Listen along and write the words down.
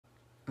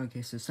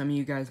Okay, so some of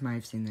you guys might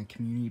have seen that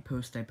community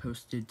post I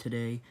posted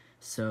today,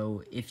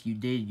 so if you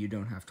did, you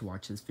don't have to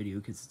watch this video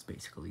because it's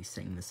basically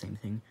saying the same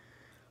thing.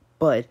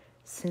 But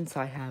since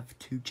I have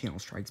 2 channel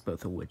strikes,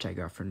 both of which I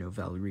got for no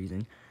valid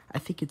reason, I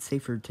think it's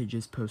safer to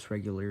just post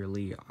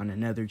regularly on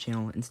another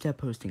channel instead of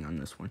posting on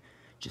this one,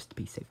 just to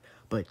be safe.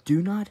 But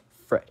do not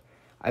fret.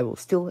 I will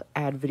still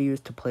add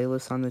videos to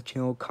playlists on the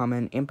channel,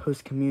 comment, and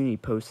post community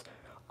posts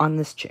on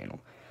this channel.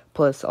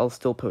 Plus, I'll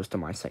still post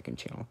on my second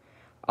channel.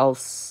 I'll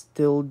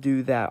still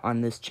do that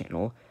on this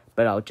channel,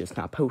 but I'll just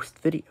not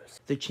post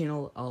videos. The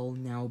channel I'll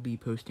now be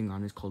posting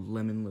on is called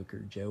Lemon Liquor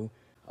Joe.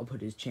 I'll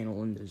put his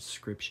channel in the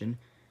description,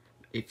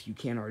 if you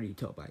can't already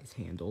tell by his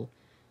handle.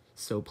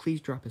 So please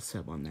drop a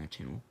sub on that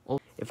channel.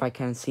 If I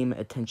kind of seem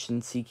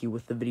attention-seeky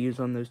with the videos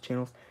on those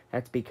channels,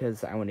 that's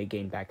because I want to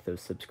gain back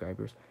those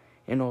subscribers.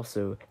 And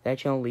also, that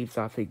channel leaves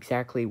off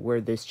exactly where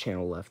this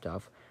channel left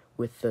off,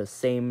 with the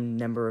same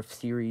number of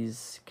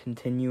series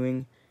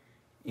continuing,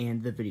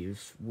 and the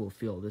videos will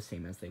feel the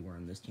same as they were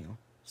on this channel.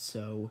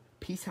 So,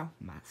 peace out,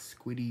 my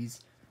squiddies.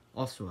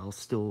 Also, I'll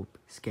still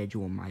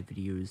schedule my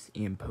videos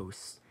and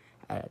posts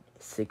at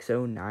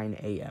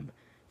 6:09 a.m.,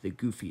 the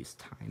goofiest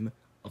time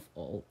of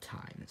all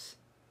times.